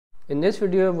In this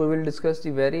video, we will discuss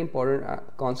the very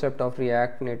important concept of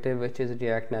React Native, which is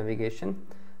React Navigation.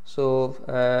 So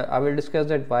I will discuss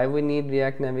that why we need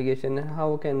React Navigation and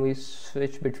how can we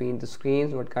switch between the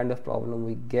screens, what kind of problem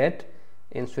we get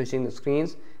in switching the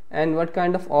screens, and what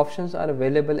kind of options are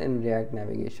available in React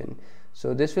Navigation.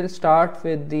 So this will start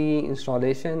with the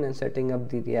installation and setting up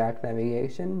the React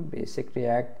Navigation, basic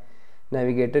React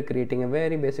Navigator, creating a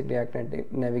very basic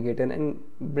React Navigator and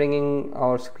bringing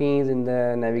our screens in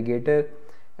the Navigator.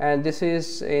 And this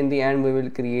is, in the end, we will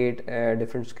create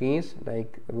different screens,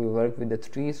 like we work with the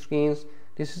 3 screens.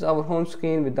 This is our home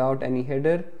screen without any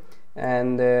header,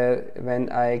 and when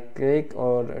I click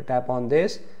or tap on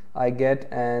this, I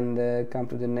get and come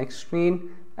to the next screen.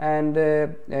 And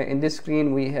in this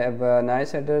screen we have a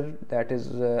nice header that is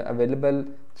available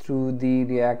through the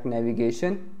React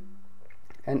Navigation,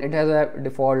 and it has a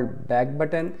default back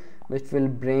button which will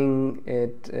bring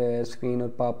it screen or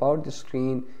pop out the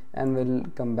screen and will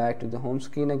come back to the home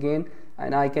screen again,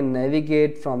 and I can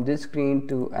navigate from this screen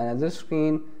to another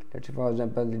screen. Let's say, for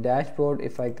example, the dashboard.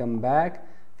 If I come back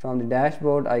from the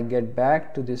dashboard, I get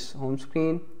back to this home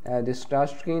screen, this start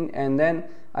screen, and then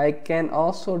I can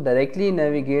also directly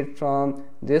navigate from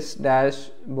this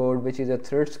dashboard, which is a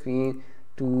third screen,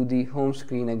 to the home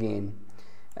screen again.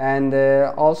 And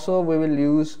also we will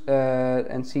use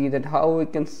and see that how we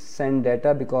can send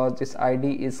data, because this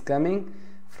ID is coming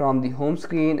from the home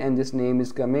screen and this name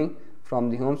is coming from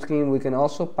the home screen. We can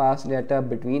also pass data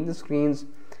between the screens,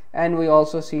 and we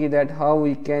also see that how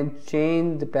we can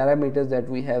change the parameters that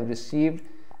we have received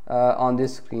on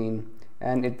this screen,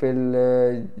 and it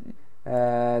will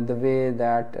the way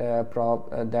that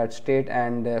that state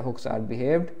and hooks are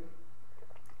behaved.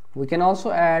 We can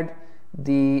also add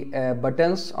the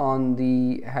buttons on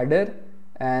the header,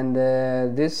 and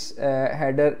this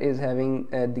header is having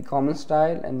the common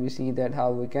style, and we see that how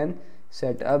we can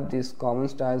set up this common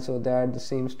style so that the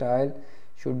same style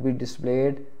should be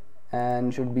displayed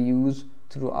and should be used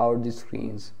throughout the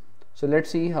screens. So let's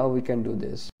see how we can do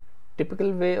this.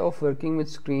 Typical way of working with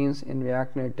screens in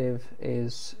React Native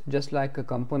is just like a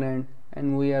component,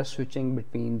 and we are switching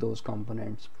between those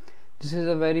components. This is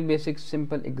a very basic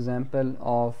simple example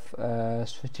of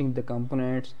switching the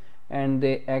components, and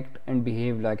they act and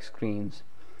behave like screens.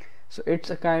 So it's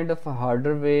a kind of a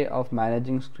harder way of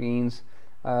managing screens.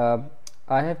 I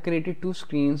have created 2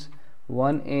 screens.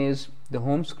 One is the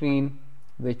home screen,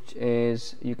 which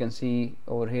is, you can see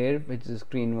over here, which is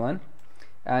screen 1,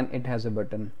 and it has a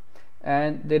button.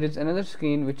 And there is another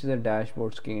screen which is a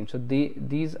dashboard screen. So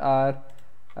these are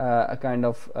a kind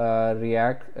of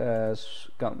React,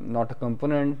 not a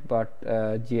component but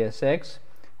JSX.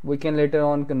 We can later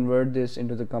on convert this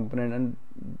into the component, and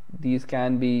these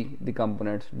can be the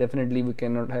components. Definitely we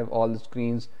cannot have all the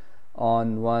screens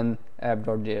on one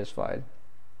app.js file.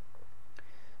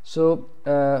 So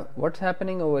what's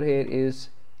happening over here is,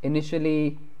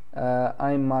 initially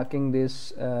I'm marking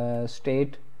this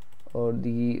state or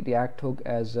the React hook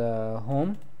as a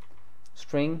home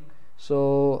string.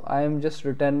 So I am just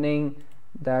returning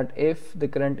that if the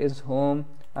current is home,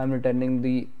 I'm returning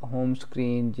the home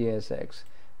screen JSX,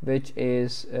 which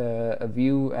is a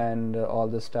view and all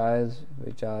the styles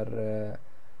which are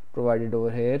provided over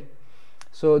here.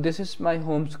 So this is my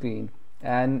home screen,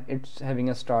 and it's having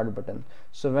a start button.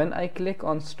 So when I click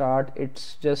on start,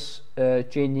 it's just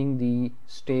changing the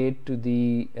state to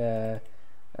the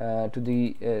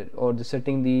or the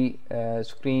setting the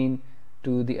screen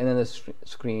to the another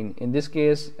screen. In this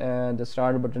case, the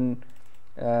start button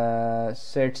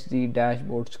sets the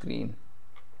dashboard screen.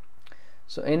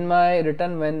 So in my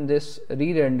return, when this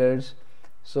re-renders,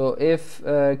 so if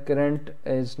current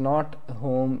is not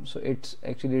home, so it's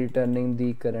actually returning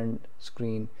the current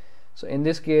screen. So in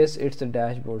this case, it's the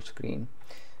dashboard screen.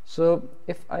 So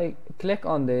if I click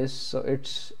on this, so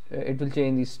it will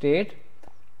change the state,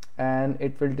 and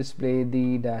it will display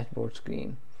the dashboard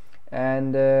screen.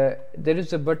 And there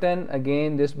is a button.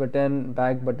 Again, this button,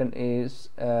 back button, is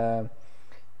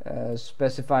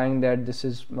specifying that this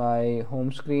is my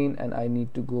home screen, and I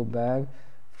need to go back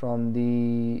from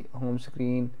the home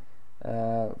screen,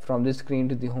 from this screen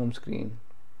to the home screen.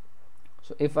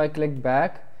 So if I click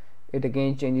back, it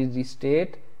again changes the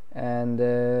state, and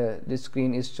this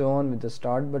screen is shown with the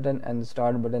start button, and the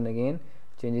start button again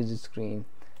changes the screen.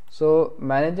 So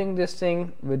managing this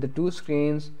thing with the 2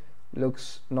 screens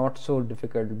looks not so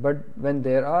difficult, but when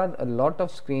there are a lot of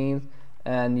screens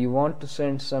and you want to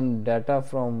send some data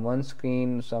from one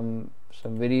screen, some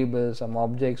variables, some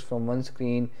objects from one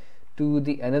screen to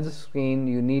the another screen,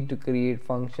 you need to create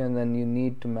functions, and you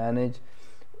need to manage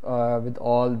with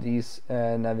all these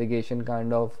navigation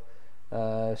kind of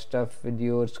stuff with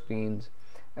your screens.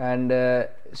 And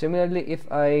similarly,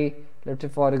 if I, let's say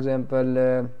for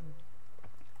example,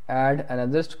 add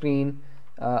another screen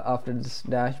after this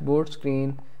dashboard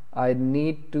screen, I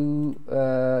need to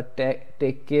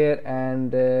take care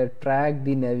and track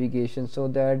the navigation, so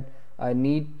that I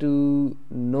need to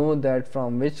know that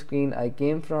from which screen I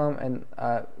came from, and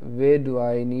where do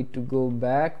I need to go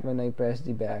back when I press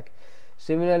the back.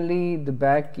 Similarly, the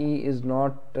back key is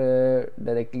not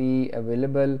directly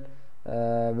available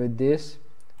with this,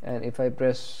 and if I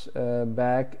press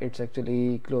back, it's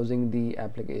actually closing the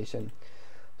application.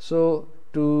 So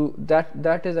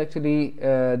that is actually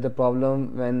the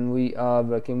problem when we are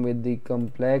working with the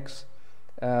complex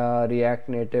React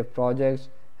Native projects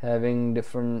having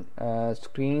different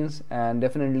screens, and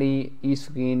definitely each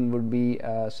screen would be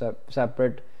a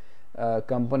separate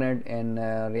component in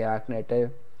React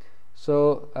Native.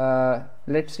 So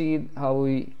let's see how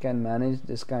we can manage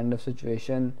this kind of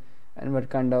situation and what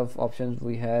kind of options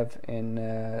we have in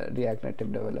React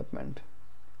Native development.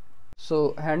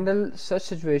 So handle such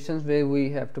situations where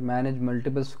we have to manage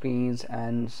multiple screens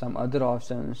and some other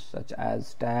options such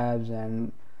as tabs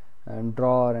and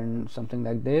drawer and something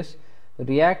like this.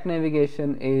 React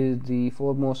navigation is the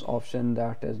foremost option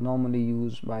that is normally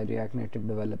used by React Native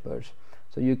developers.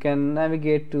 So you can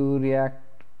navigate to react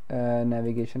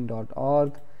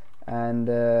navigation.org, and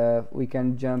we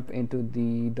can jump into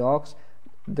the docs.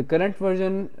 The current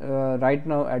version right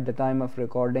now at the time of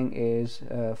recording is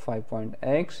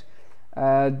 5.x.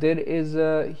 There is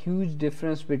a huge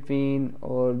difference between,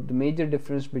 or the major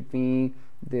difference between,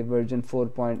 the version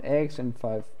 4.x and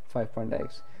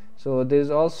 5.x. So there's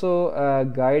also a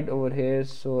guide over here.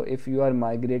 So if you are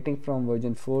migrating from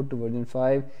version 4 to version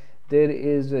 5, there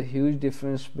is a huge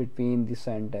difference between the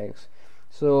syntax.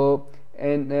 So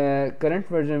in current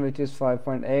version, which is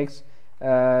 5.x,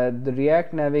 the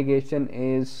React navigation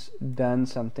is done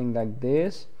something like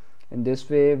this, in this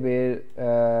way,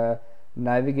 where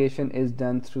navigation is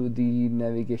done through the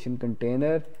navigation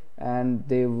container, and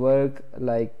they work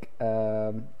like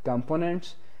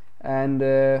components. And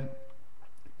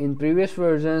in previous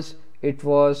versions, it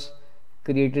was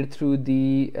created through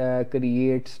the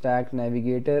create stack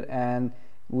navigator, and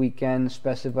we can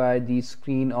specify these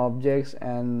screen objects,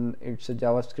 and it's a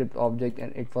JavaScript object,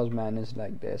 and it was managed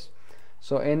like this.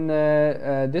 So in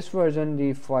this version,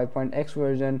 the 5.x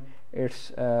version,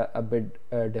 it's a bit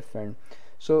different.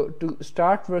 So to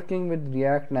start working with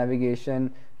React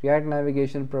navigation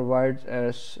provides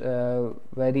us a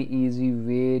very easy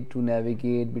way to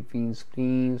navigate between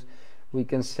screens. We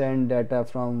can send data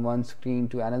from one screen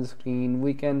to another screen.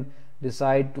 We can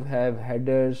decide to have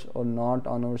headers or not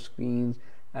on our screens,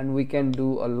 and we can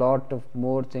do a lot of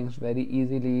more things very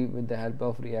easily with the help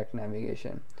of React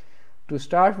navigation. To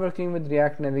start working with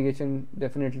React navigation,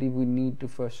 definitely we need to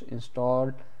first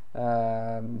install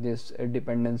these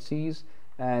dependencies,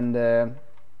 and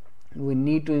we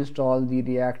need to install the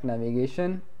React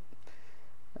navigation,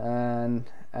 and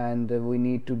we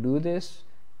need to do this.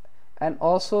 And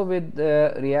also with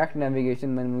React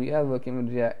navigation, when we are working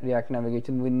with React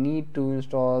navigation, we need to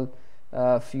install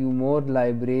a few more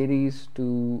libraries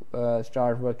to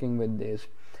start working with this.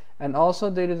 And also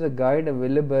there is a guide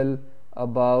available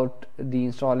about the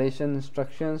installation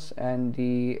instructions and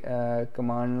the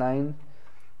command line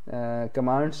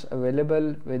commands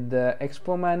available with the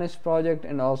Expo managed project,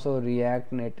 and also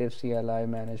React Native CLI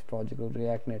managed project or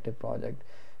React Native project.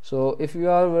 So if you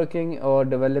are working or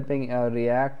developing a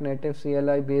React Native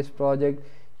CLI based project,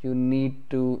 you need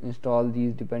to install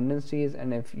these dependencies,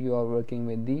 and if you are working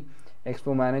with the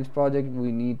Expo managed project,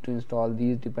 we need to install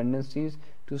these dependencies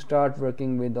to start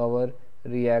working with our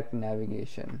React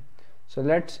navigation. So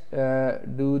let's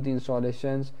do the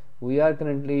installations. We are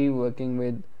currently working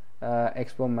with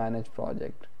Expo managed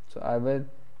project, so I will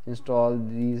install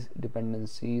these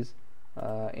dependencies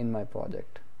in my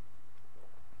project.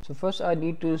 So first I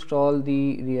need to install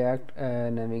the React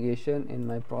navigation in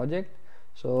my project.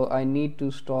 So I need to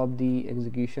stop the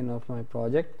execution of my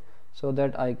project so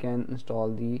that I can install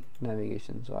the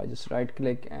navigation. So I just right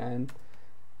click and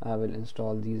I will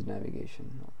install these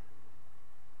navigation.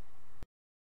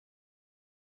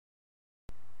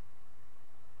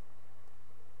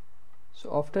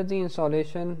 So after the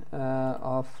installation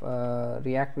of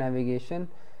React navigation,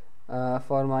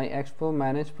 for my Expo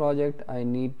managed project, I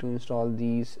need to install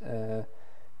these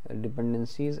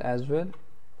dependencies as well.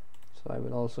 So I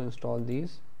will also install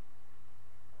these.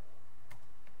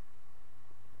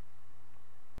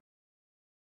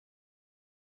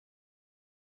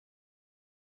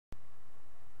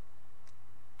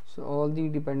 So all the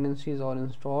dependencies are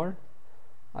installed.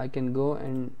 I can go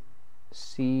and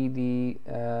see the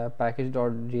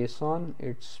package.json,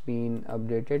 it's been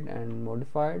updated and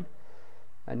modified,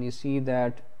 and you see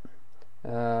that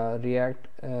React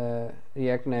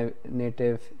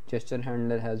native gesture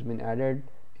handler has been added,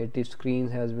 native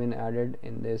screens has been added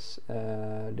in this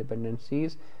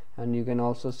dependencies, and you can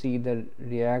also see the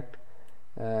React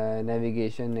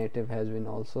navigation native has been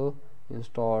also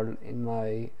installed in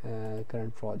my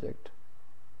current project.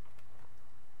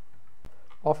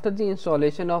 After the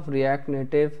installation of React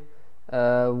Native,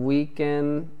 we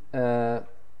can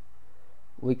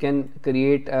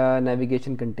create a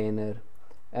navigation container,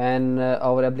 and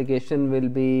our application will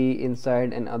be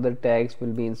inside, and other tags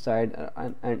will be inside,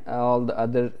 and all the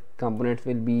other components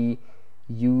will be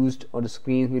used, or the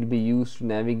screens will be used to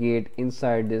navigate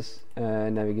inside this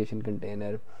navigation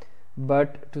container.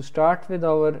 But to start with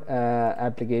our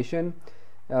application,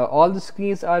 all the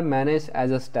screens are managed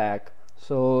as a stack,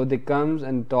 so they comes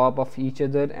on top of each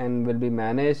other and will be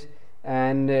managed,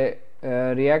 and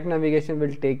React navigation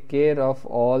will take care of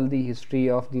all the history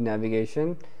of the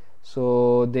navigation,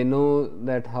 so they know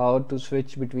that how to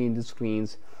switch between the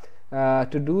screens.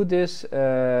 To do this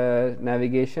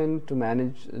navigation, to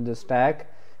manage the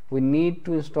stack, we need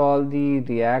to install the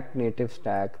React Native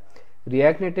stack.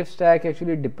 React Native stack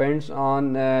actually depends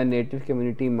on Native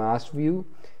Community Master View,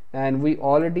 and we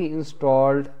already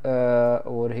installed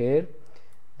over here.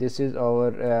 This is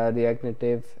our React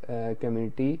Native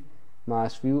Community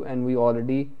Master View, and we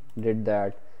already did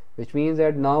that, which means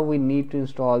that now we need to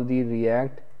install the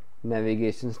React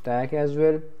navigation stack as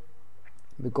well,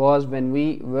 because when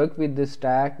we work with this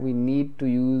stack, we need to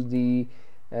use the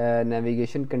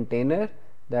navigation container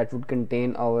that would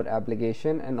contain our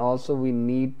application, and also we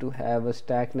need to have a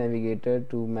stack navigator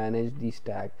to manage the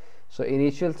stack. So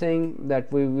initial thing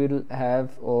that we will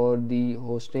have, or the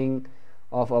hosting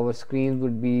of our screens,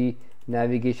 would be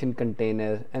navigation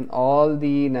container, and all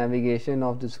the navigation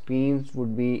of the screens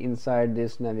would be inside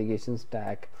this navigation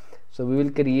stack. So we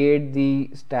will create the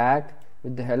stack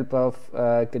with the help of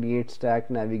create stack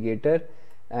navigator,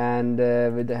 and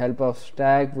with the help of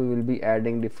stack we will be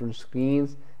adding different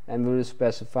screens, and we will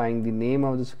specifying the name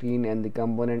of the screen and the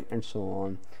component and so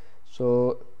on.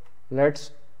 So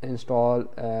let's install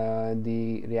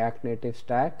the React Native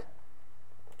stack.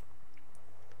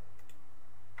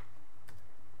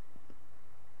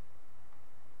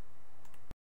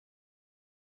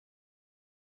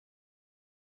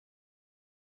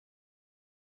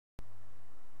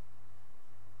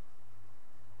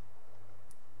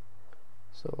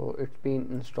 So it's been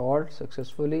installed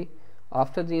successfully.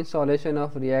 After the installation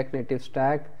of React Native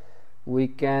stack, we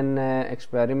can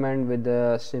experiment with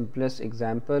the simplest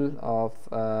example of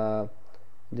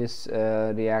this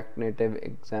React Native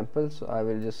example. So I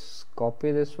will just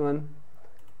copy this one,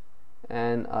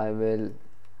 and I will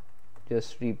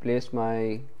just replace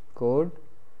my code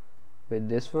with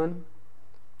this one,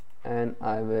 and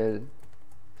I will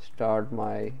start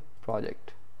my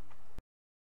project.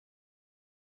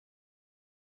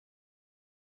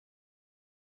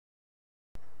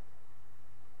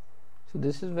 So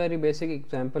this is very basic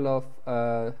example of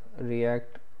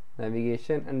React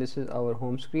navigation, and this is our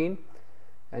home screen,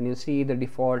 and you see the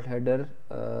default header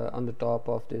on the top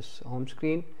of this home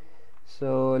screen.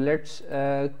 So let's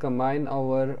combine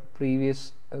our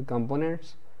previous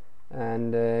components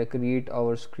and create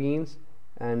our screens,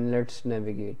 and let's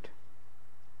navigate.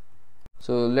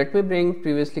 So let me bring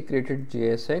previously created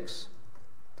JSX.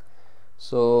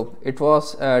 So it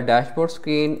was a dashboard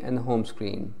screen and home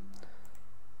screen.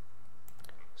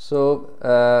 So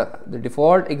the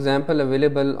default example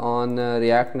available on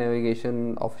React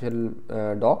navigation official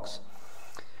docs,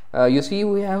 you see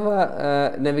we have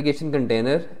a navigation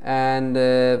container, and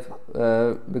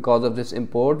because of this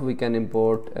import we can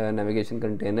import a navigation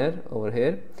container over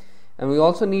here, and we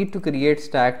also need to create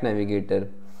stack navigator.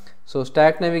 So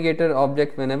stack navigator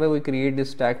object, whenever we create this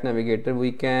stack navigator,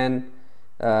 we can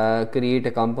create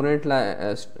a component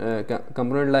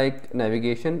like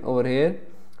navigation over here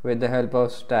with the help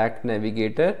of stack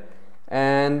navigator,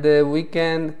 and we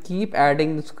can keep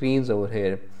adding the screens over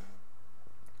here.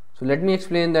 So let me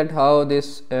explain that how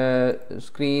this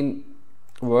screen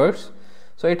works.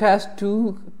 So it has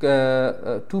two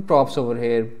props over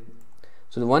here.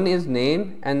 So the one is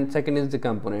name and second is the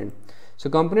component.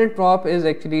 So component prop is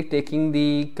actually taking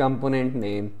the component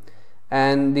name,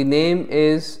 and the name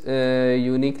is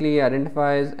uniquely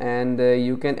identifies, and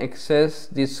you can access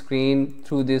this screen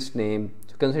through this name.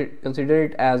 Consider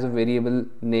it as a variable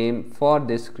name for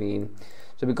this screen.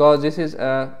 So because this is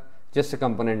just a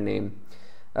component name,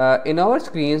 in our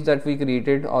screens that we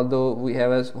created, although we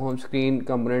have a home screen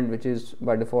component which is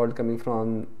by default coming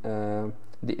from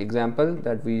the example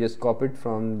that we just copied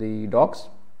from the docs,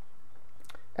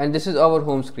 and this is our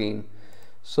home screen.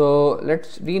 So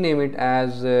let's rename it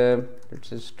as let's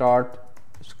say start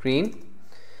screen,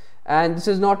 and this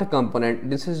is not a component,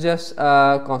 this is just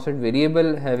a constant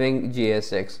variable having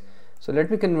JSX. So let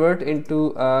me convert into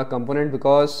a component,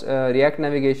 because React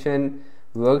Navigation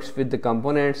works with the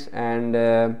components, and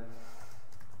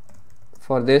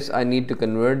for this I need to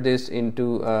convert this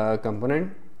into a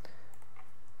component.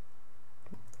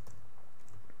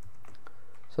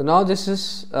 So now this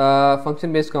is a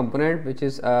function based component which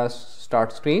is a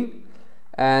start screen,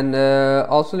 and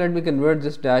also let me convert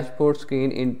this dashboard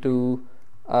screen into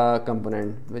a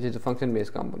component which is a function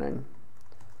based component.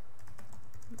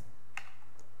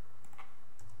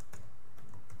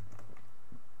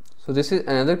 So this is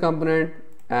another component,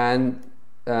 and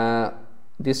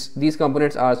these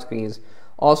components are screens.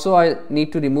 Also I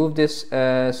need to remove this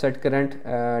set current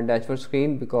dashboard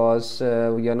screen, because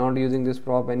we are not using this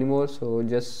prop anymore. So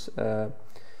just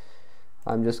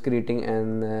I'm just creating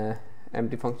an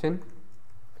empty function.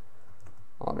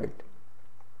 Alright,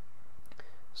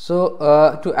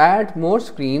 so to add more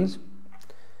screens,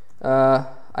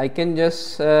 I can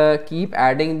just keep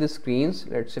adding the screens.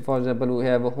 Let's say for example we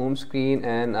have a home screen,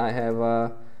 and I have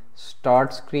a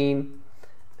start screen,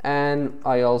 and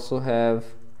I also have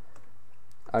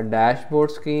a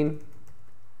dashboard screen.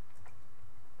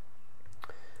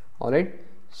 Alright,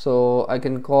 so I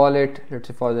can call it, let's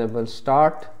say for example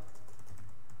start,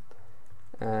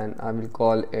 and I will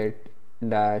call it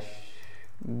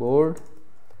dashboard.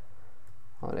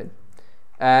 Alright,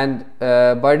 and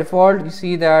by default you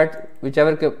see that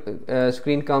whichever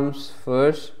screen comes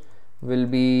first will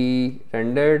be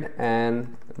rendered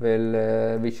and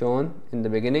will be shown in the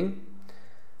beginning.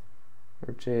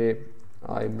 Let's say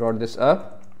I brought this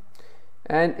up,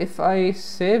 and if I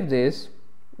save this,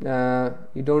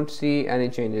 you don't see any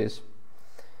changes,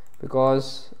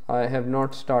 because I have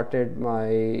not started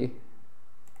my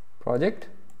project.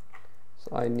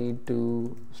 So I need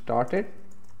to start it.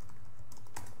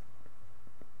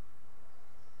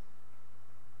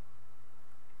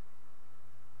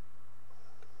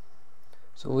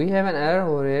 So we have an error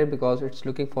over here because it's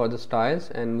looking for the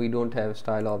styles and we don't have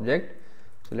style object.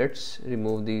 So let's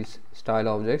remove these style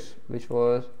objects which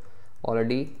was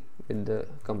already with the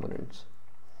components.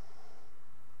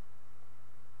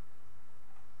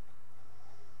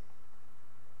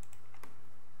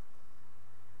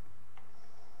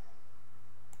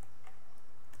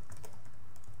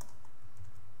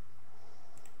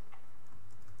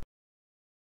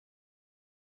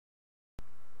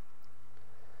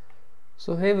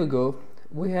 So here we go,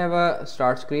 we have a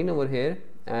start screen over here,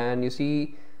 and you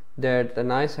see that the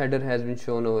nice header has been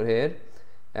shown over here,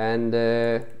 and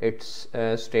it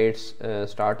states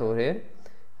start over here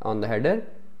on the header,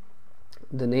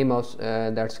 the name of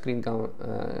that screen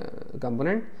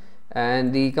component,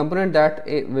 and the component that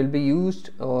it will be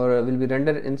used or will be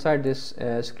rendered inside this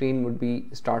screen would be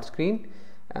start screen,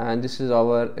 and this is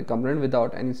our component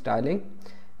without any styling.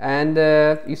 And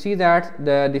you see that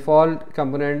the default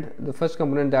component, the first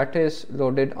component that is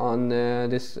loaded on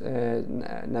this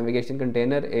navigation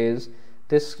container is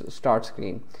this start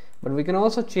screen. But we can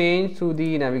also change through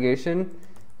the navigation.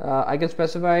 I can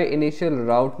specify initial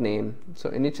route name. So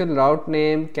initial route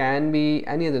name can be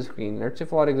any other screen. Let's say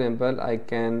for example I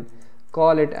can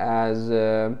call it as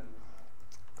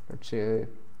let's say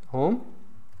home.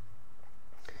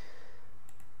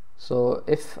 So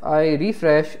if I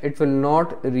refresh, it will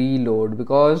not reload,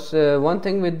 because one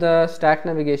thing with the stack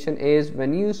navigation is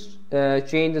when you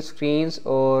change the screens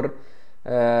or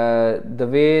the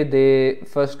way they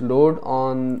first load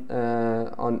on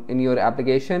in your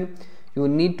application, you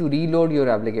need to reload your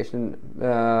application.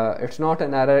 It's not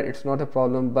an error, it's not a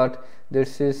problem, but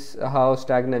this is how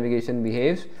stack navigation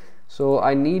behaves. So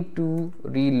I need to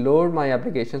reload my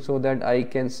application so that I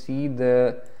can see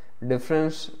the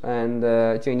difference and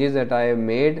the changes that I have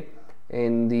made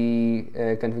in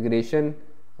the configuration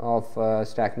of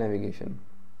stack navigation.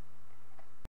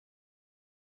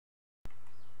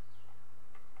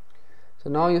 So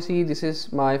now you see this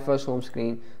is my first home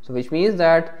screen, so which means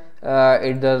that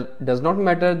it does not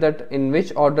matter that in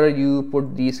which order you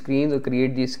put these screens or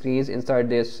create these screens inside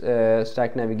this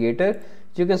stack navigator.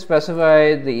 You can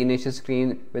specify the initial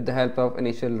screen with the help of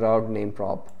initial route name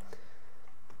prop.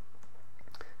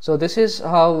 So this is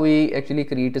how we actually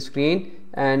create a screen,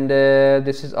 and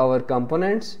this is our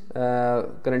components.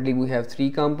 Currently we have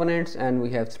 3 components and we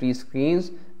have 3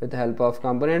 screens with the help of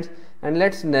components, and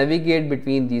let's navigate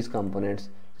between these components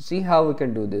to see how we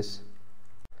can do this.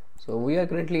 So we are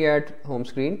currently at home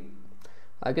screen.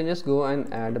 I can just go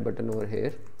and add a button over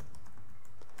here,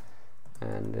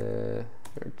 and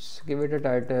let's give it a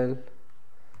title.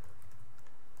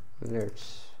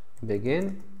 Let's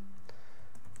begin.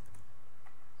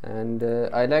 And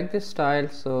I like this style,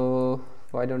 so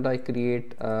why don't I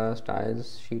create a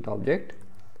styles sheet object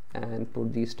and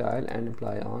put the style and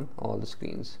apply on all the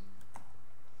screens.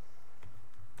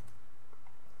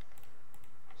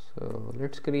 So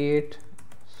let's create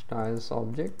styles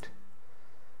object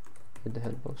with the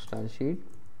help of style sheet.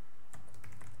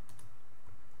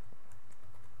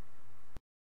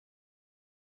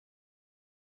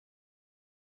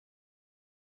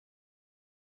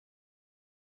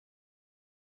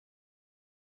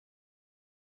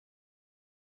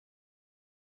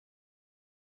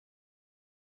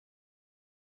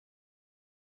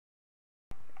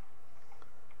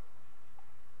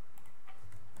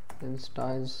 And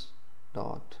styles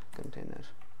dot container,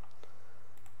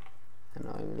 and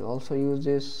I will also use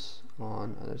this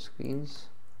on other screens.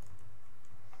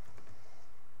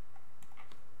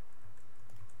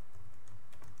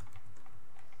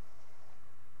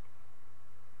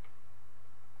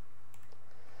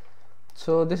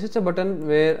 So this is a button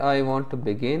where I want to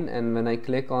begin, and when I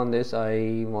click on this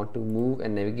I want to move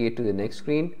and navigate to the next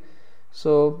screen.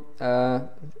 So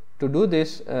to do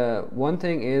this, one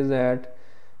thing is that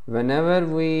whenever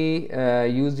we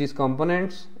use these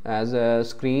components as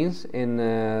screens in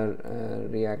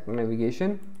React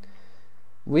Navigation,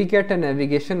 we get a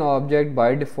navigation object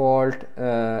by default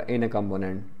in a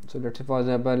component. So let's say, for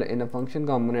example, in a function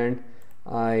component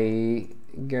I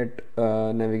get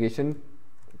a navigation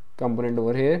component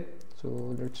over here.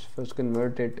 So let's first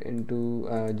convert it into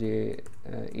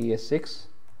ES6.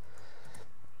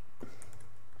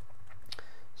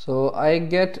 So I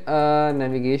get a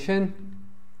navigation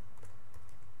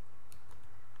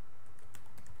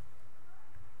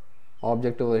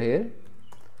object over here,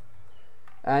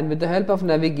 and with the help of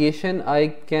navigation I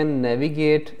can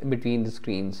navigate between the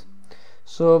screens.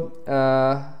 So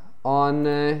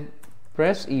on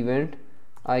press event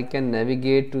I can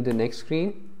navigate to the next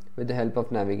screen with the help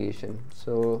of navigation.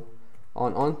 So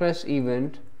on press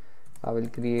event I will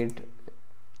create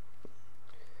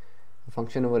a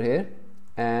function over here,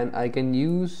 and I can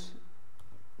use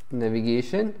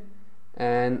navigation,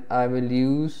 and I will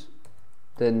use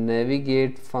the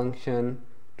navigate function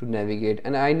to navigate,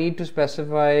 and I need to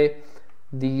specify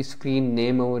the screen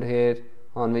name over here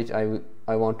on which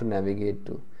I want to navigate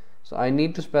to. So I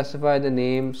need to specify the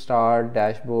name, start,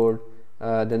 dashboard,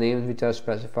 the names which are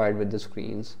specified with the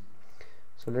screens.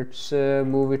 So let's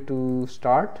move it to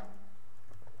start.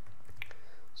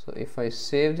 So if I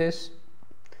save this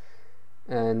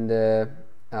and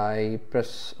I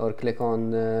press or click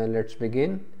on let's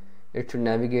begin, it should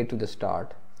navigate to the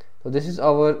start. So this is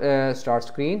our start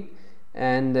screen,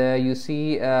 and you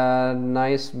see a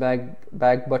nice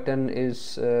back button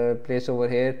is placed over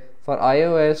here. For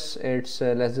iOS it's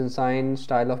less than sign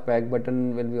style of back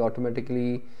button will be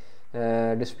automatically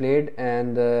displayed,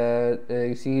 and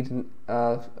you see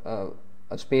a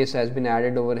space has been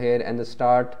added over here, and the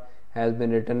start has been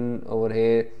written over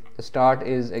here. The start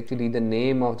is actually the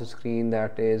name of the screen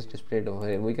that is displayed over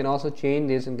here. We can also change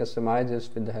this and customize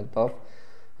this with the help of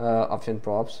option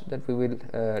props that we will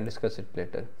discuss it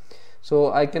later.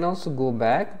 So I can also go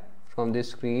back from this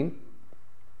screen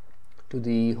to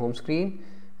the home screen,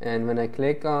 and when I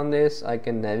click on this I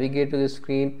can navigate to this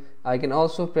screen. I can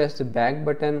also press the back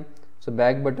button, so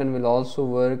back button will also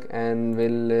work and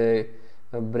will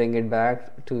bring it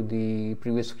back to the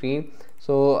previous screen.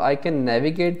 So I can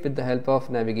navigate with the help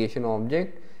of navigation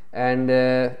object, and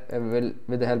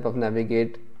with the help of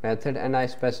navigate method, and I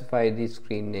specify the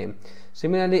screen name.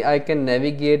 Similarly I can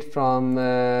navigate from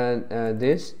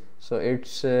this, so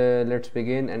it's let's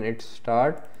begin and it's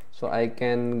start, so I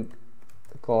can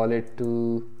call it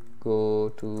to go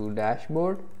to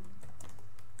dashboard,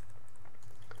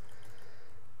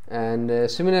 and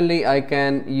similarly I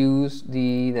can use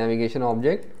the navigation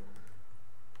object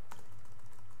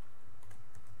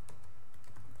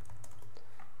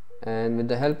and with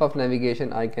the help of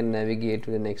navigation I can navigate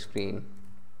to the next screen.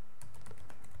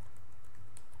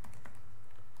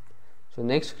 So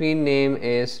next screen name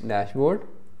is dashboard.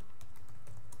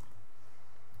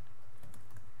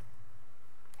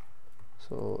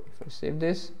 So if I save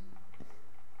this,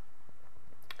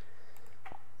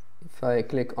 if I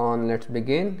click on let's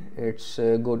begin, it's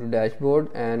go to dashboard,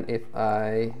 and if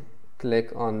I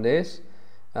click on this,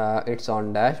 it's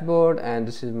on dashboard, and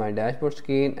this is my dashboard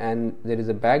screen, and there is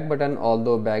a back button,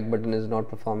 although back button is not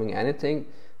performing anything,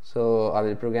 so I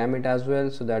will program it as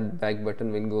well so that back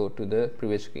button will go to the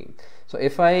previous screen. So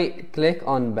if I click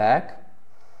on back,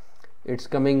 it's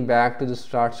coming back to the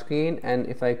start screen, and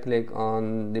if I click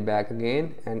on the back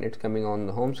again, and it's coming on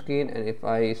the home screen. And if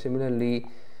I similarly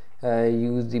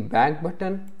use the back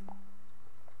button,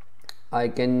 I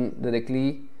can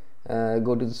directly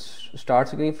go to the start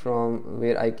screen from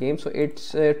where I came. So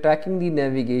it's tracking the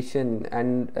navigation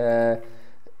and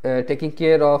taking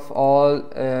care of all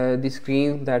the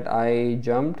screens that I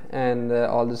jumped, and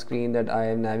all the screen that I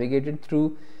have navigated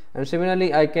through. And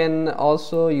similarly, I can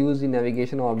also use the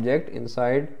navigation object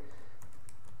inside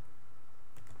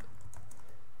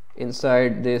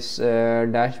this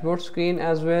dashboard screen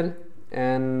as well,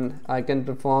 and I can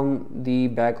perform the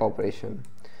back operation.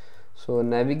 So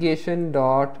navigation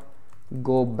dot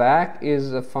go back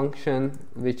is a function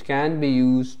which can be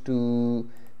used to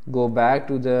go back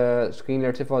to the screen.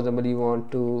 Let's say, for example, you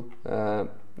want to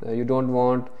you don't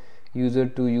want user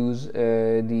to use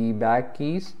the back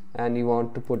keys, and you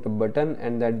want to put a button,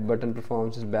 and that button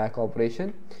performs this back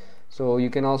operation. So you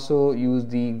can also use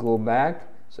the go back.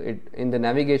 So in the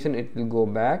navigation it will go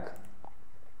back.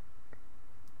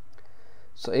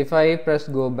 So if I press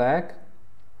go back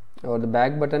or the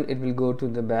back button, it will go to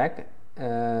the back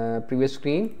previous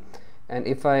screen. And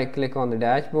if I click on the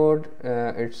dashboard,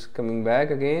 it's coming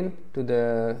back again to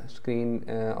the screen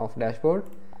of dashboard.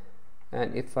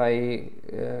 And if I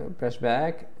press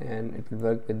back, and it will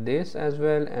work with this as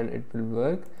well, and it will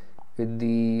work with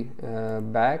the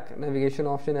back navigation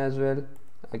option as well.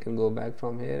 I can go back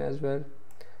from here as well,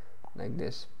 like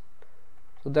this.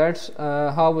 So that's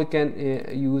how we can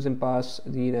use and pass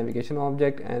the navigation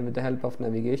object, and with the help of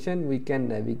navigation we can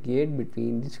navigate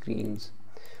between the screens.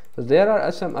 So there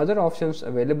are some other options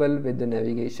available with the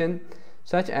navigation,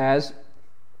 such as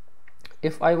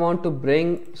if I want to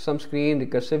bring some screen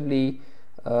recursively,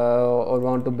 or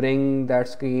want to bring that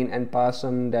screen and pass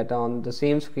some data on the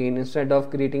same screen instead of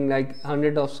creating like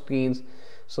hundreds of screens.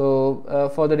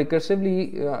 So for the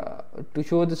recursively to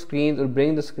show the screens or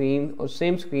bring the screen or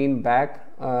same screen back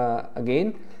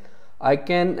again, I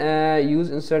can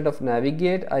use, instead of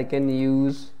navigate, I can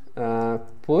use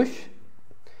push.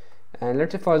 And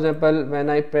let's say, for example, when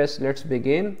I press let's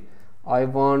begin, I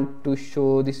want to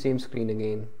show the same screen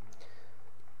again.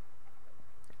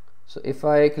 So if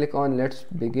I click on let's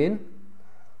begin,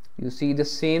 you see the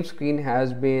same screen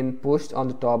has been pushed on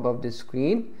the top of this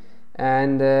screen.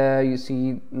 And you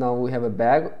see now we have a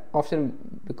back option,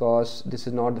 because this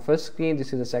is not the first screen,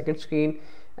 this is the second screen.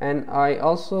 And I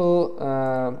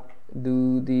also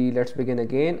do the let's begin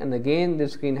again, and again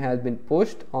this screen has been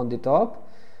pushed on the top.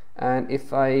 And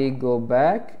if I go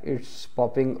back, it's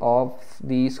popping off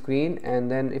the screen, and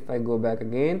then if I go back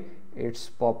again, it's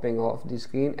popping off the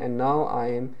screen. And now I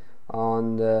am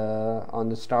on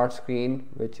the start screen,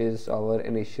 which is our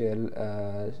initial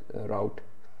route.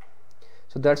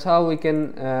 So that's how we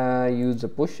can use the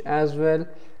push as well.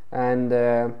 And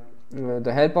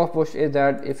the help of push is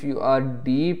that if you are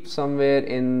deep somewhere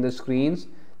in the screens,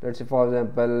 let's say, for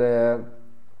example,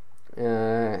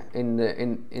 in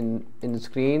the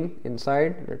screen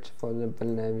inside, let's, for example,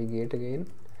 navigate again.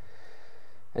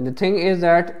 And the thing is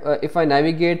that if I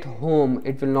navigate home,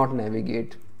 it will not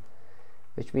navigate,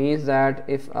 which means that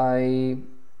if I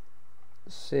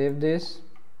save this,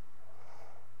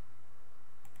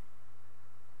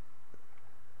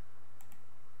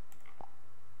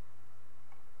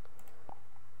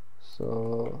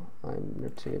 so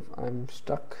let's say if I'm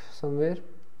stuck somewhere,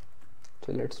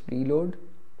 so let's reload.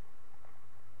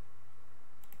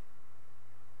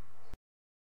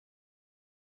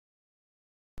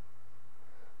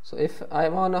 So if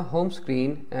I'm on a home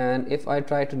screen, and if I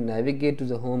try to navigate to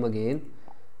the home again,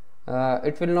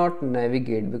 it will not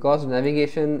navigate, because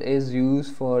navigation is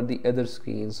used for the other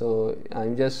screen. So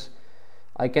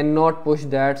I cannot push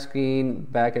that screen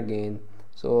back again.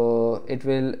 So it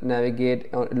will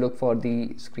navigate, look for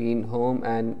the screen home,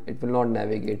 and it will not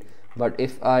navigate. But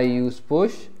if I use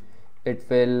push, it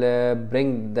will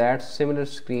bring that similar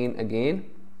screen again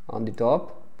on the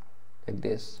top, like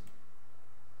this.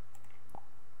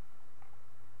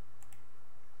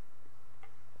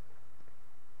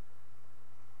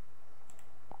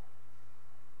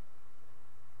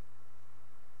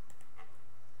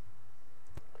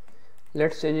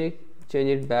 Let's change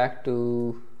it back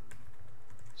to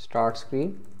start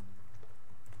screen.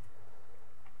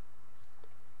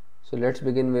 So let's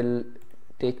begin will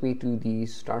take me to the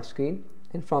start screen,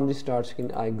 and from the start screen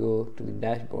I go to the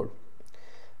dashboard.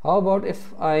 How about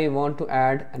if I want to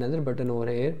add another button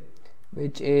over here,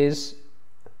 which is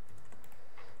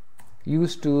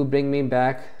used to bring me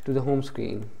back to the home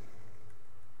screen?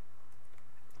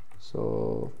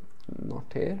 So not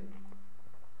here,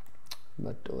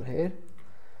 but over here.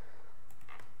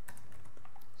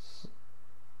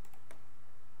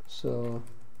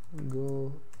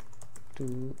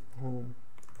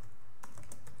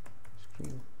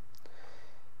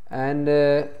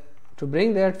 and to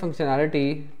bring that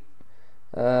functionality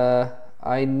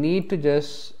I need to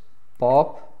just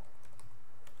pop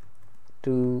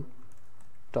to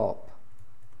top.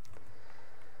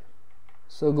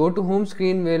 So go to home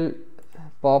screen will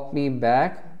pop me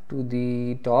back to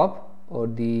the top or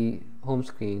the home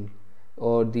screen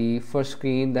or the first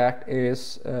screen that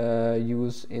is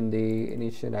used in the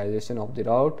initialization of the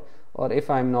route, or if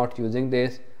I'm not using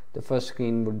this, the first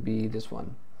screen would be this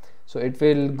one. So it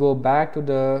will go back to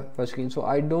the first screen, so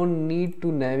I don't need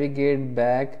to navigate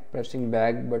back pressing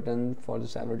back button for the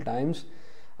several times.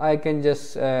 I can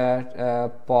just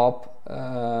pop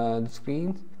the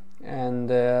screen, and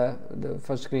the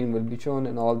first screen will be shown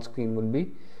and all the screen will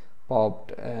be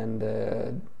popped, and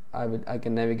I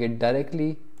can navigate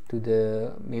directly to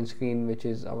the main screen, which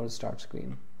is our start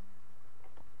screen.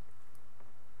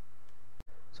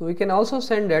 So we can also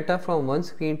send data from one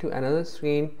screen to another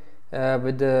screen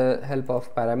with the help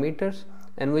of parameters,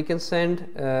 and we can send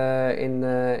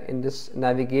in this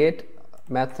navigate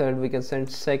method we can send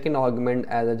second argument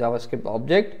as a JavaScript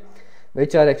object,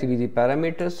 which are actually the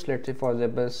parameters. Let's say for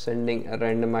example sending a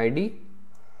random ID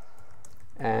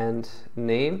and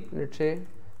name, let's say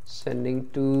sending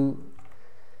two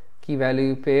key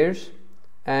value pairs,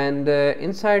 and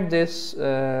inside this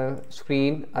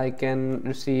screen I can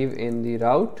receive in the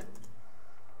route.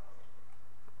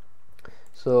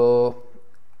 So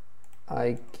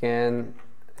I can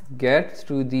get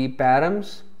through the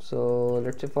params. So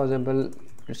let's say for example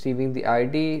receiving the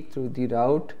ID through the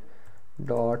route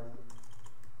dot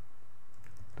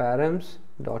params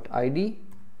dot ID,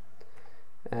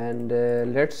 and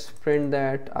let's print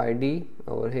that ID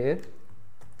over here.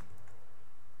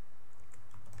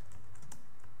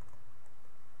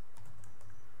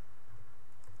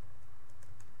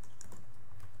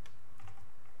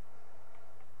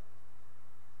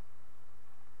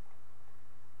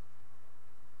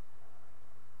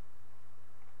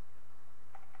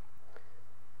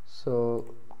 So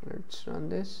let's run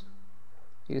this.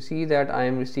 You see that I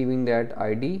am receiving that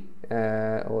ID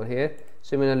over here.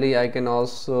 Similarly, I can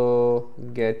also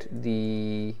get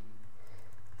the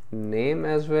name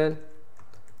as well.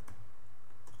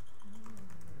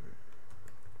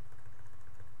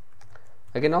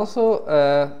 I can also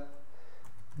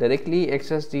directly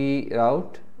access the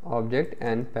route object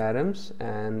and params,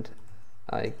 and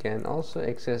I can also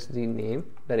access the name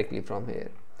directly from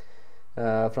here,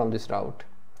 from this route.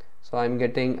 So I'm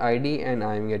getting ID and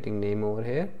I'm getting name over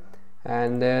here,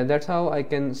 and that's how I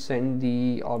can send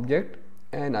the object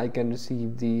and I can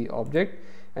receive the object,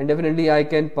 and definitely I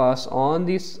can pass on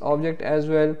this object as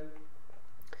well.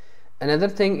 Another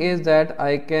thing is that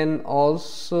I can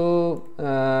also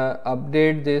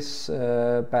update this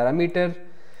parameter,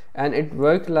 and it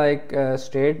works like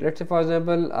state. Let's say for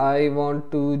example I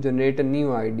want to generate a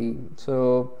new ID,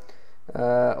 so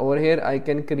over here I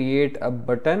can create a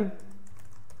button.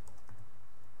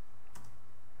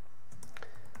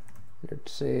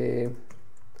 Let's say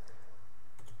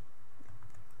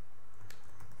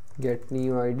get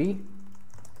new ID,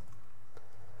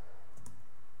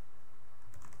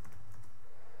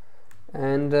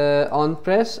 and on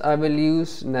press I will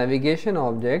use navigation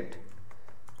object,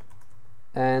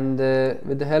 and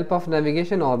with the help of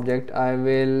navigation object I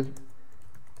will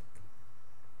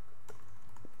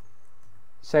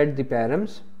set the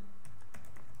params,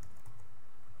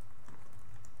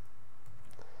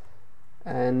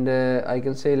 and I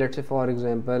can say, let's say for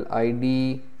example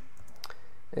ID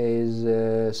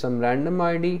is some random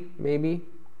ID maybe.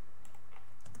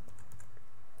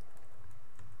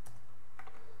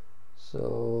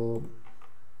 So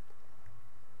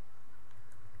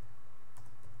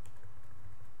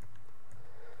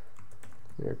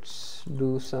let's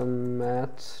do some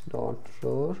maths dot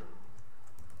floor.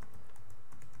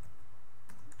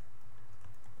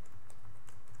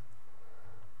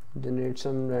 Generate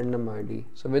some random ID.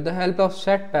 So with the help of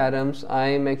set params I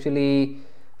am actually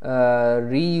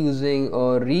reusing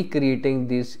or recreating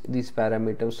these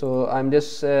parameters. So I'm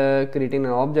just creating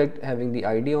an object having the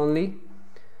ID only.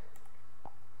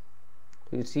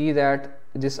 You see that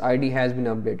this ID has been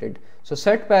updated. So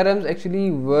set params actually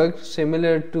work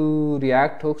similar to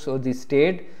React hooks or the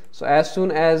state. So as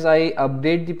soon as I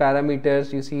update the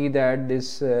parameters, you see that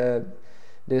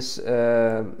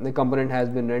the component has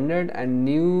been rendered, and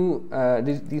new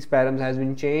these params has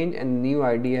been changed and new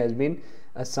ID has been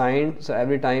assigned. So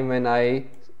every time when I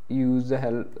use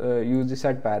the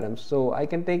set params, so I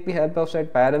can take the help of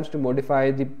set params to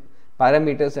modify the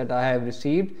parameters that I have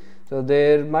received. So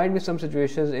there might be some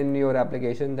situations in your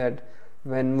application that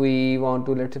when we want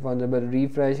to, let's say for example,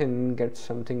 refresh and get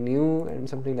something new and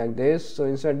something like this, so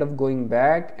instead of going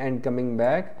back and coming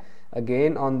back,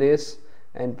 again on this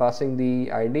and passing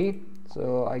the ID.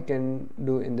 So I can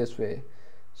do in this way.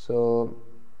 So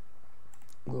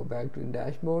go back to the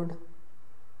dashboard.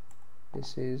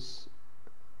 This is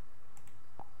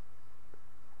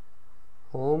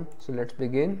home, so let's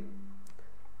begin,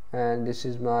 and this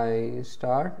is my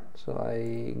start, so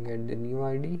I get the new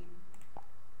ID.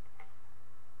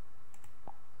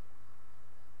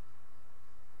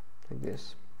 Like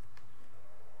this.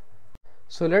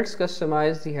 So let's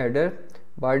customize the header.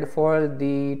 By default,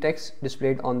 the text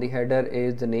displayed on the header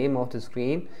is the name of the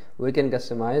screen. We can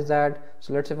customize that.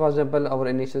 So let's say, for example, our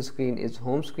initial screen is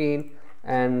home screen,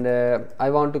 and I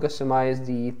want to customize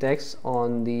the text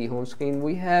on the home screen.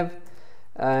 We have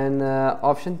an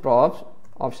options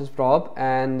prop,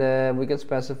 and we can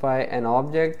specify an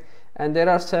object, and there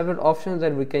are several options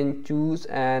that we can choose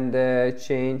and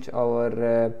change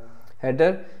our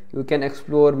header. You can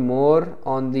explore more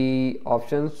on the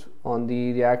options on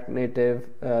the React Native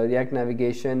React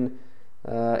Navigation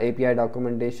API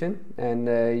documentation, and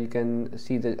you can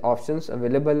see the options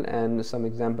available, and some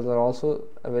examples are also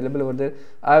available over there.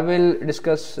 I will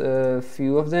discuss a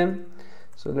few of them.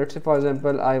 So let's say, for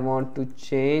example, I want to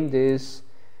change this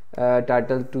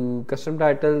title to custom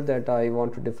title that I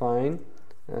want to define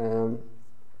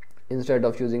instead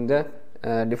of using the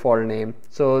default name.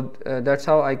 So that's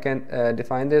how I can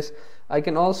define this. I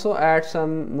can also add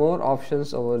some more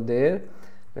options over there.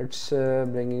 Let's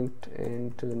bring it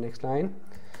into the next line.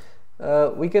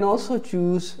 We can also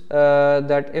choose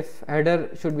that if header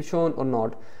should be shown or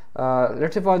not.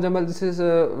 Let's say, for example, this is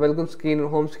a welcome screen or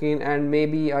home screen, and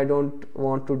maybe I don't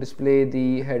want to display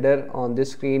the header on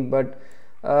this screen, but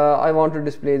I want to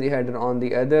display the header on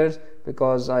the others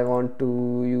because I want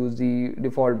to use the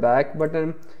default back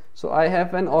button. So I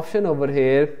have an option over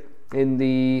here in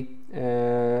the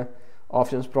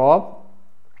options prop.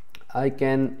 I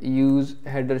can use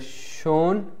header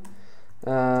shown,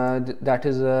 that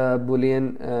is a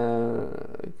boolean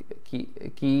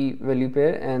key value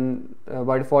pair, and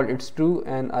by default it's true,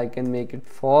 and I can make it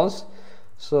false.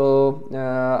 So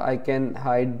I can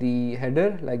hide the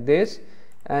header like this,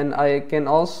 and I can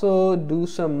also do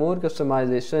some more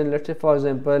customization. Let's say, for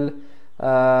example,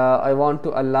 I want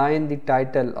to align the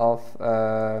title of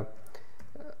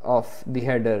the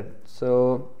header.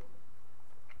 So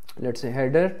let's say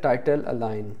header title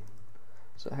align.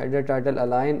 So header title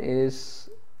align is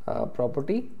a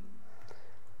property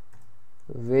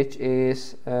which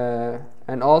is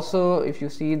and also if you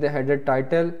see the header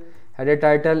title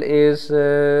is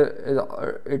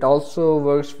it also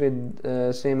works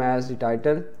with same as the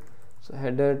title. So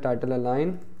header title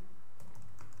align,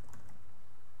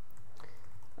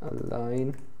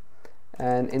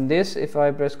 and in this, if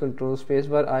I press Ctrl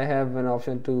spacebar, I have an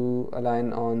option to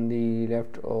align on the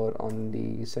left or on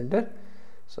the center.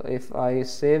 So if I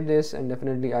save this, and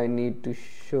definitely I need to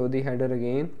show the header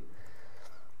again.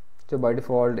 So by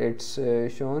default it's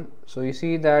shown. So you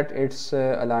see that it's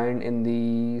aligned in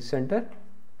the center.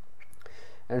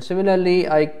 And similarly,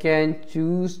 I can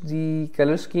choose the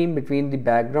color scheme between the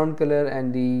background color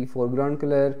and the foreground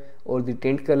color, or the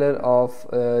tint color of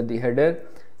the header.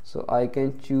 So I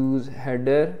can choose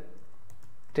header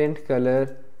tint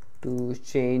color to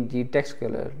change the text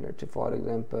color. Let's say, for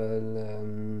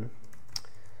example,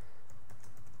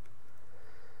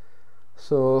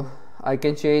 so I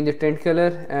can change the tint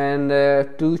color, and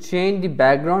to change the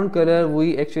background color,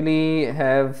 we actually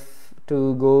have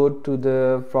to go to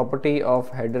the property of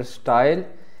header style,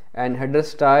 and header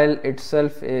style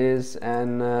itself is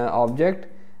an object,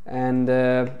 and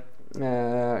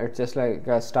it's just like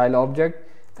a style object.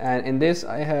 And in this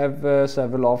I have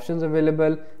several options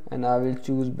available, and I will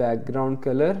choose background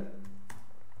color.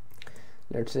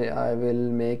 Let's say I will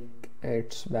make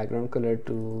its background color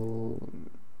to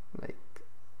like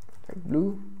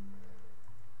blue,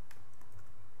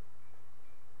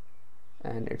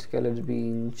 and its color is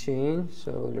being changed.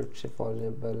 So let's say, for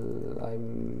example, I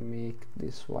make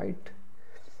this white.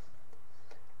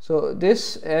 So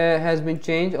this has been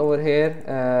changed over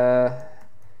here.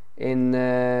 In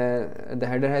the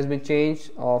header has been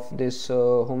changed of this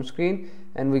home screen,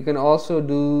 and we can also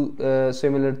do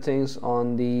similar things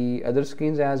on the other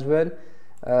screens as well.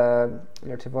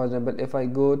 Let's say, for example, if I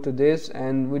go to this,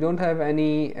 and we don't have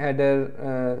any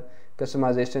header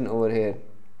customization over here,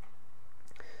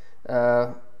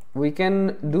 we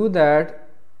can do that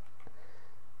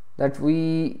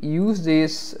we use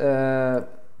these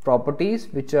properties,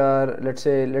 which are, let's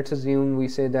assume we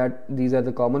say that these are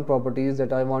the common properties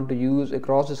that I want to use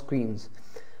across the screens.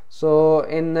 So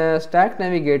in Stack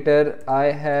Navigator, I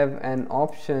have an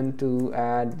option to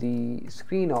add the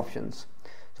screen options.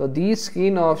 So these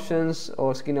screen options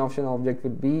or screen option object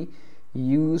will be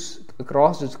used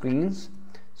across the screens.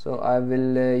 So I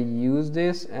will use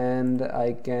this, and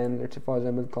I can, let's say for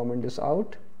example, comment this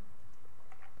out,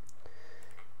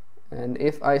 and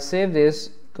if I save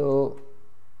this, so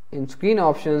in screen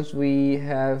options we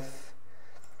have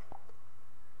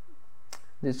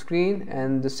the screen,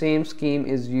 and the same scheme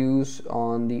is used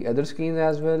on the other screens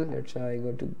as well. Let's say I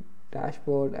go to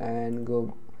dashboard and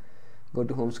go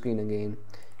to home screen again,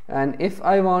 and if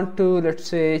I want to, let's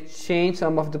say, change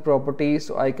some of the properties,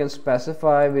 so I can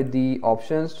specify with the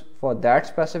options for that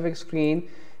specific screen.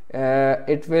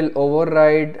 It will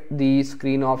override the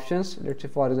screen options. Let's say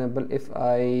for example, if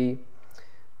I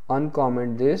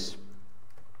uncomment this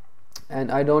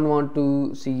and I don't want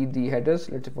to see the headers,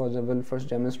 let's say for example, first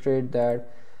demonstrate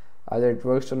that either it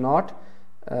works or not.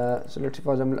 So let's say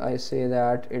for example, I say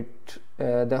that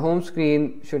the home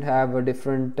screen should have a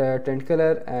different tint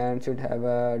color and should have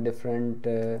a different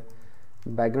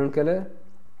background color.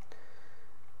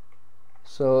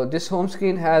 So this home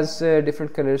screen has a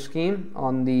different color scheme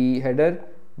on the header,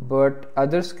 but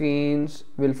other screens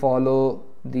will follow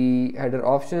the header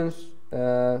options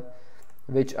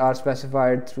which are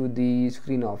specified through the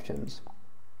screen options.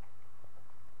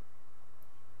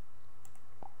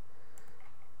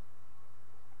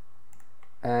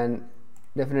 And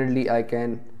definitely I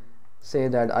can say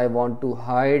that I want to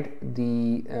hide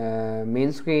the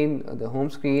main screen, the home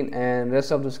screen, and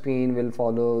rest of the screen will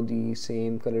follow the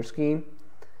same color scheme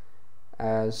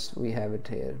as we have it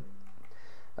here.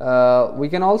 We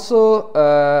can also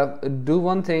do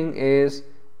one thing is,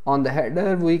 on the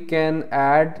header we can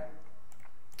add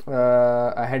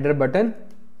a header button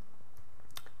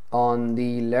on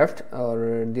the left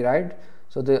or the right.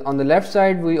 So on the left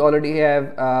side we already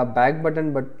have a back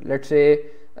button, but let's say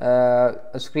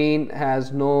a screen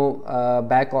has no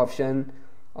back option,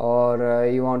 or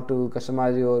you want to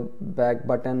customize your back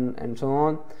button and so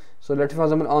on. So let's, for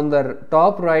example, on the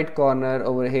top right corner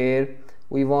over here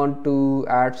we want to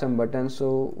add some buttons.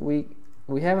 So we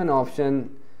have an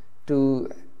option to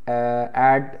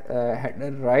add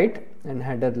header right and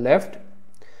header left.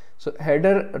 So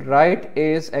header right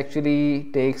is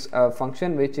actually takes a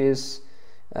function which is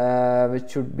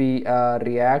which should be a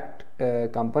React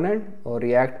component or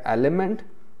React element,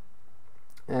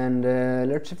 and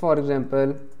let's say for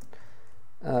example,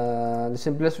 the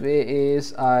simplest way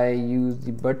is I use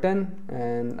the button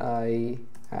and I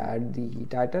add the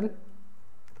title.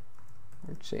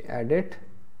 Let's say edit.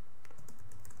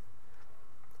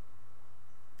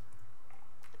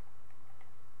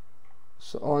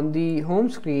 So on the home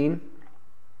screen,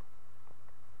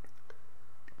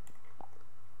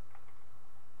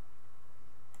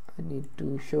 I need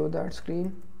to show that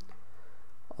screen.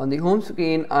 On the home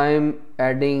screen I'm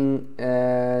adding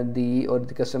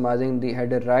customizing the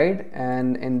header right,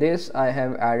 and in this I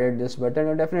have added this button.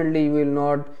 Now definitely you will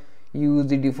not use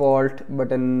the default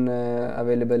button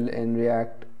available in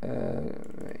React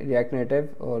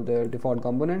Native or the default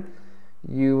component.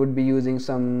 You would be using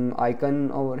some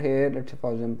icon over here. Let's say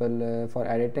for example, for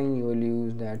editing you will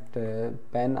use that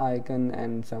pen icon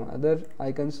and some other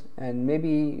icons, and maybe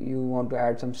you want to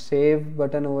add some save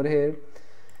button over here.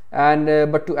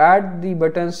 And but to add the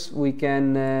buttons we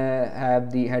can have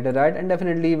the header right, and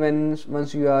definitely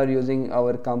once you are using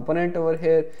our component over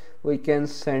here we can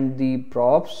send the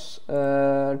props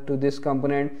to this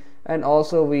component, and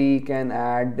also we can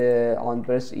add on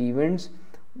press events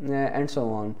and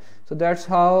so on. So that's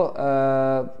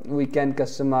how we can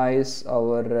customize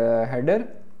our header,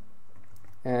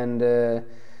 and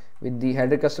with the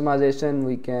header customization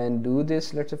we can do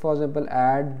this. Let's say for example,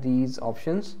 add these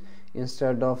options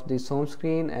instead of this home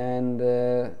screen, and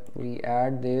we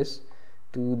add this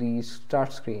to the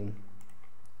start screen.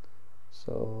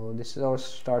 So this is our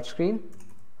start screen.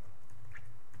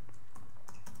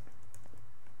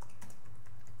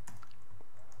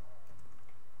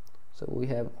 So we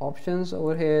have options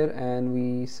over here, and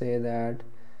we say that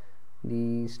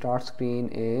the start screen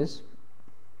is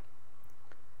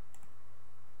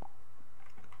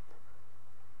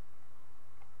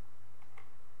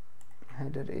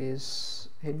header is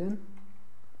hidden.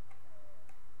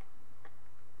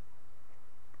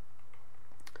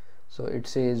 So it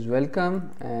says welcome,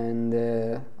 and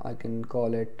I can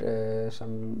call it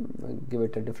give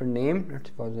it a different name. Let's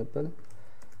say for example,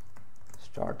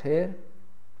 start here,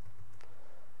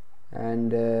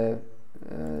 and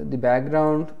the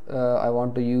background I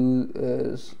want to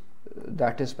use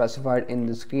that is specified in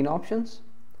the screen options.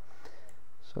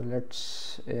 So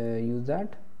let's use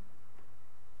that.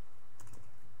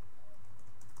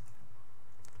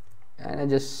 And I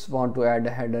just want to add a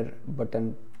header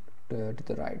button to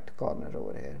the right corner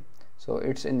over here. So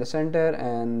it's in the center,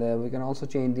 and we can also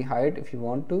change the height if you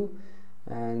want to,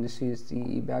 and this is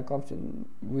the back option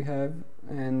we have.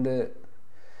 And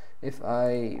if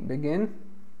I begin,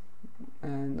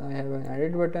 and I have an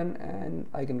edit button, and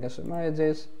I can customize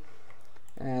this,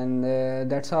 and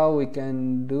that's how we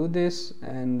can do this.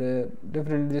 And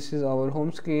definitely this is our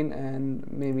home screen, and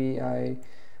maybe I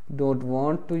don't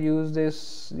want to use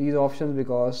these options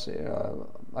because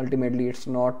ultimately it's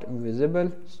not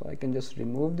visible, so I can just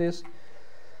remove this.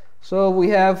 So we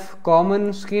have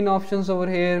common screen options over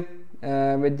here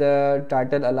with the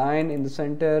title align in the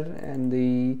center, and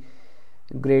the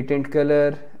gray tint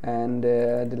color, and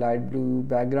the light blue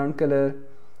background color.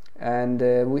 And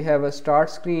we have a start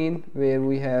screen where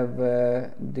we have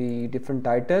the different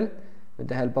title with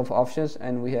the help of options,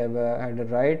 and we have a header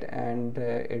right, and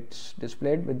it's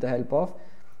displayed with the help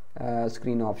of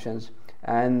screen options.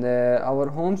 And our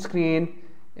home screen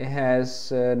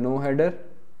has no header,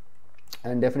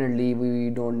 and definitely we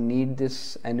don't need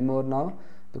this anymore now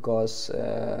because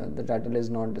the title is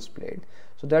not displayed.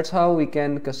 So that's how we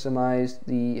can customize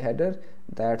the header.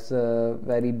 That's the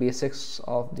very basics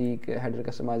of the header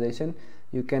customization.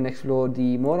 You can explore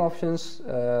the more options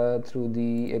through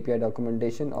the API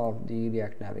documentation of the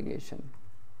React Navigation.